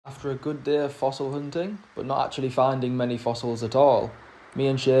After a good day of fossil hunting, but not actually finding many fossils at all, me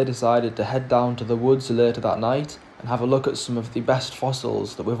and Shay decided to head down to the woods later that night and have a look at some of the best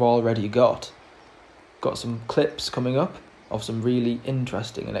fossils that we've already got. Got some clips coming up of some really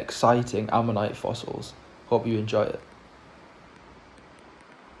interesting and exciting Ammonite fossils. Hope you enjoy it.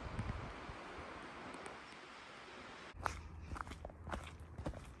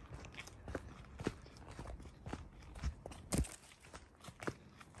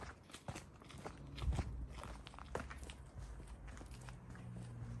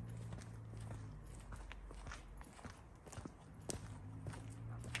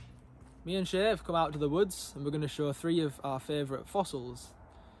 Me and Shay have come out to the woods and we're going to show three of our favourite fossils.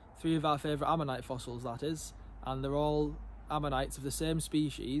 Three of our favourite Ammonite fossils, that is. And they're all Ammonites of the same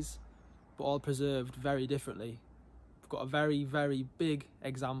species, but all preserved very differently. We've got a very, very big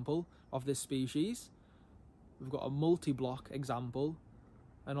example of this species. We've got a multi-block example,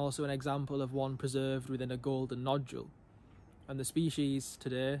 and also an example of one preserved within a golden nodule. And the species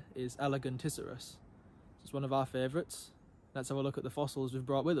today is Eleganticeros. It's one of our favourites. Let's have a look at the fossils we've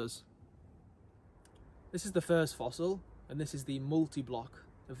brought with us. This is the first fossil, and this is the multi-block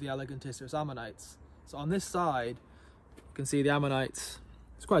of the Eleganticeros ammonites. So on this side, you can see the ammonites.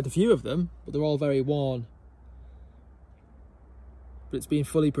 There's quite a few of them, but they're all very worn. But it's been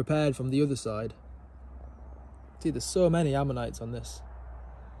fully prepared from the other side. See, there's so many ammonites on this.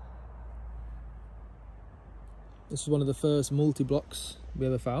 This is one of the first multi-blocks we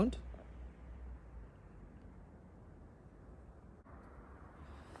ever found.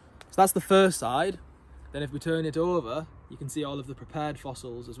 So that's the first side. Then if we turn it over, you can see all of the prepared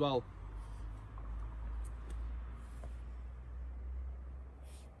fossils as well.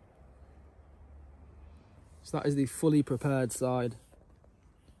 So that is the fully prepared side.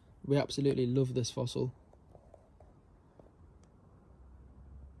 We absolutely love this fossil.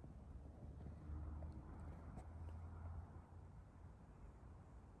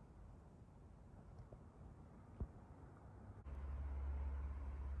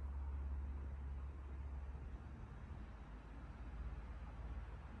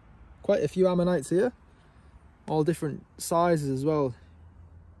 Quite a few ammonites here, all different sizes as well.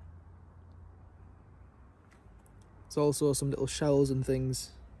 There's also some little shells and things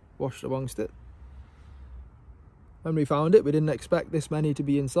washed amongst it. When we found it, we didn't expect this many to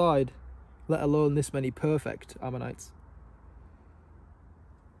be inside, let alone this many perfect ammonites.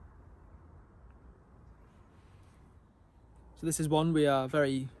 So this is one we are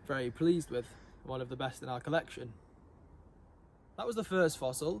very, very pleased with, one of the best in our collection. That was the first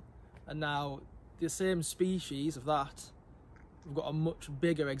fossil. And now, the same species of that, we've got a much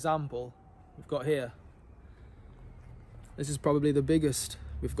bigger example we've got here. This is probably the biggest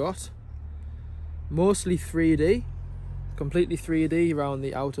we've got. Mostly 3D, completely 3D around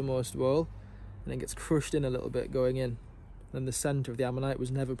the outermost wall, and then gets crushed in a little bit going in. And the centre of the ammonite was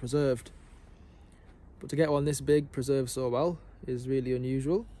never preserved. But to get one this big preserved so well is really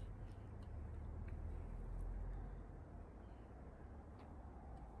unusual.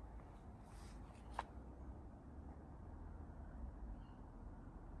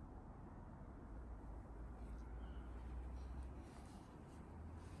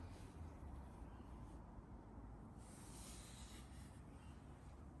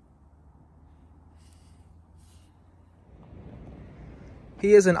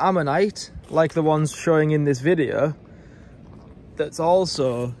 Here's an ammonite, like the ones showing in this video, that's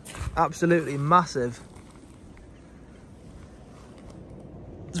also absolutely massive.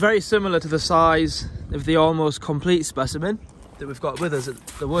 It's very similar to the size of the almost complete specimen that we've got with us at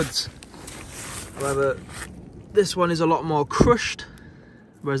the woods. However, this one is a lot more crushed,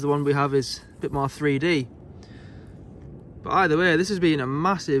 whereas the one we have is a bit more 3D. But either way, this has been a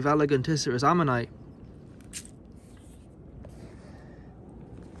massive Eleganticeros ammonite.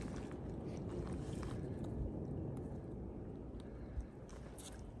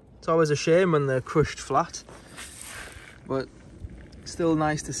 It's always a shame when they're crushed flat, but still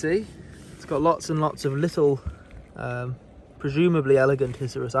nice to see. It's got lots and lots of little, presumably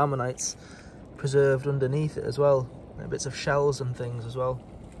Eleganticeros ammonites preserved underneath it as well, and bits of shells and things as well.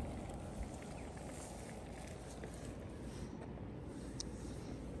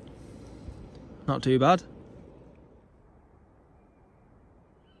 Not too bad.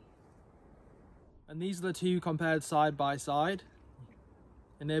 And these are the two compared side by side.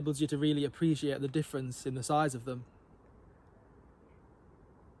 Enables you to really appreciate the difference in the size of them.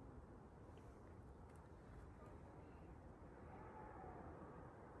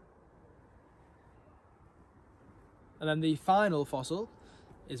 And then the final fossil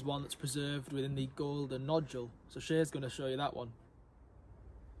is one that's preserved within the golden nodule. So Shay's going to show you that one.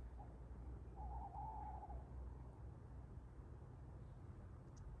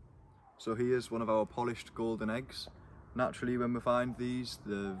 So here's one of our polished golden eggs. Naturally when we find these,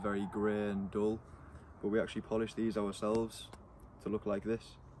 they're very grey and dull, but we actually polish these ourselves to look like this.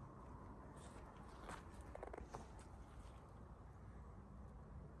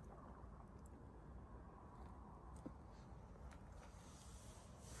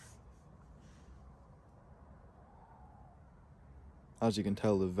 As you can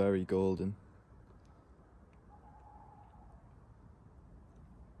tell, they're very golden.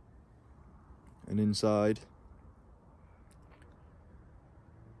 And inside,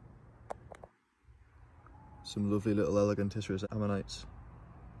 some lovely little elegantissous ammonites.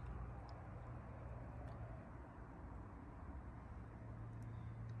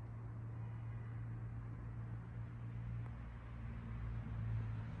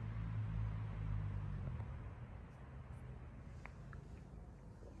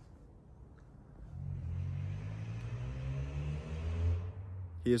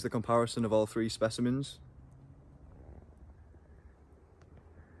 Here's the comparison of all three specimens.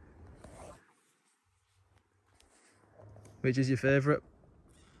 Which is your favourite?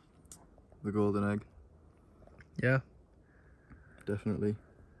 The golden egg. Yeah. Definitely.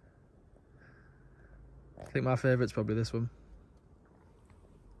 I think my favourite's probably this one.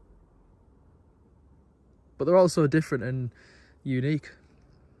 But they're all so different and unique.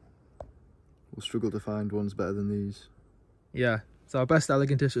 We'll struggle to find ones better than these. Yeah. It's our best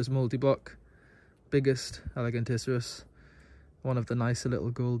elegantissous multi-block, biggest elegantissous, one of the nicer little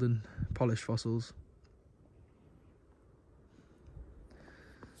golden polished fossils.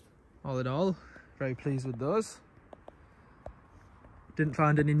 All in all, very pleased with those. Didn't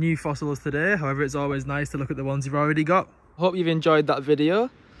find any new fossils today, however it's always nice to look at the ones you've already got. Hope you've enjoyed that video,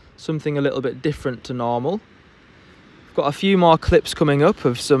 something a little bit different to normal. We've got a few more clips coming up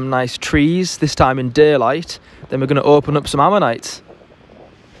of some nice trees, this time in daylight. Then we're going to open up some ammonites.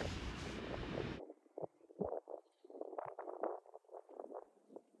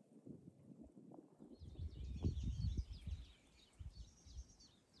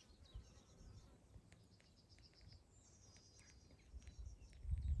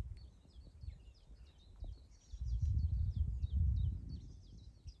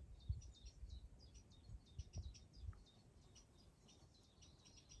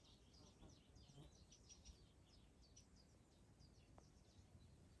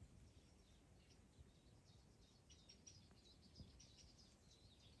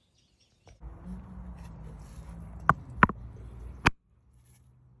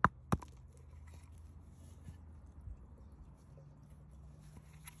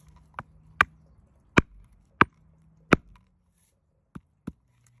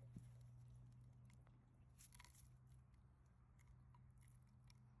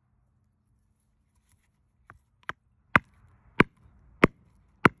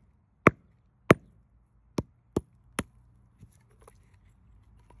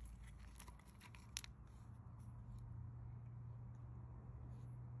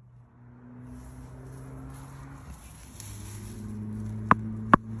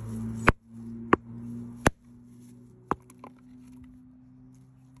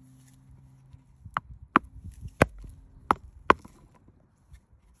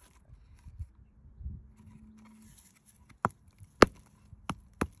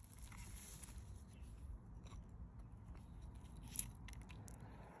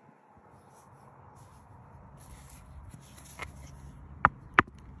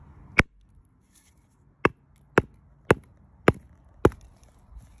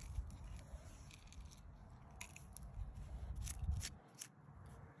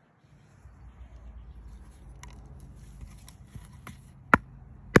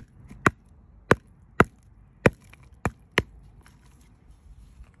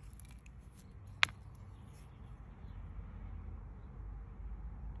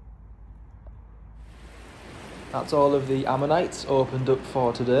 That's all of the ammonites opened up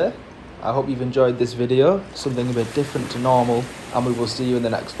for today. I hope you've enjoyed this video, something a bit different to normal, and we will see you in the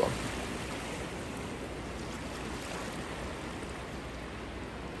next one.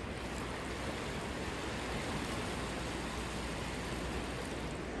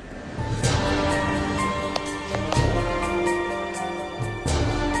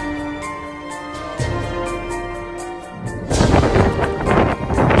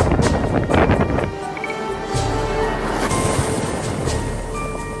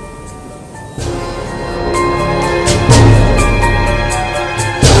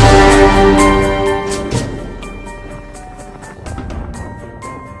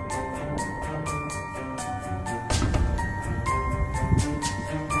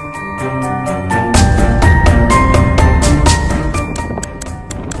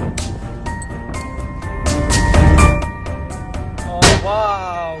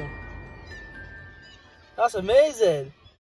 That's amazing.